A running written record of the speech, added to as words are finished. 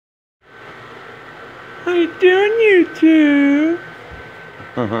you doing, YouTube?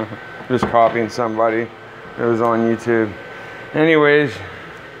 Just copying somebody that was on YouTube. Anyways,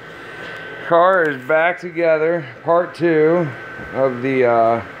 car is back together. Part 2 of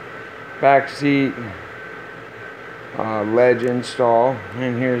the back seat ledge install,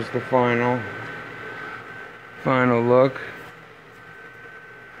 and here's the final look.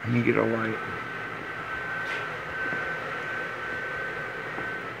 Let me get a light.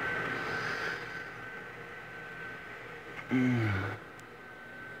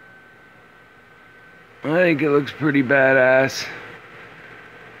 I think it looks pretty badass.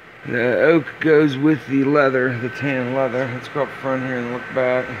 The oak goes with the leather, the tan leather. Let's go up front here and look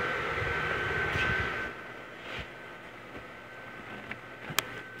back.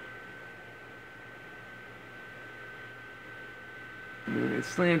 I mean, it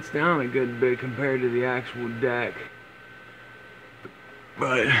slants down a good bit compared to the actual deck,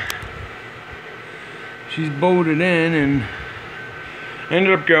 but she's bolted in, and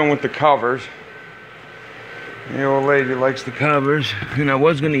ended up going with the covers. The old lady likes the covers, and I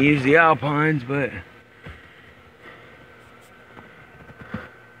was going to use the Alpines, but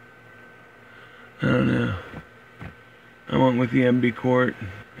I don't know. I went with the MB Court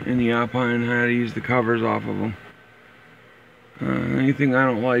and the Alpine, how to use the covers off of them. Anything I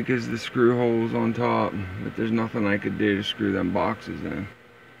don't like is the screw holes on top, but there's nothing I could do to screw them boxes in,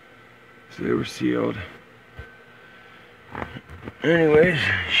 so they were sealed. Anyways,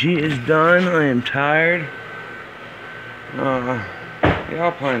 she is done. I am tired. The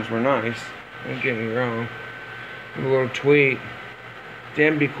Alpines were nice, don't get me wrong. A little tweet. The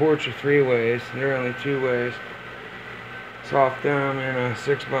MB Courts are 3-ways, they're only 2-ways. Soft dome and a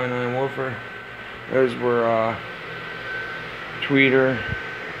 6x9 woofer. Those were tweeter,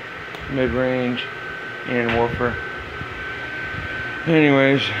 mid-range, and woofer.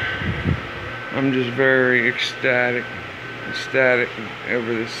 Anyways, I'm just very ecstatic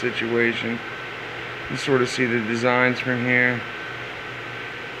over this situation. You sort of see the designs from here.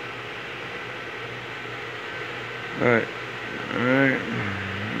 But, alright,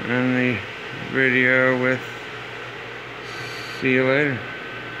 end the video with, see you later.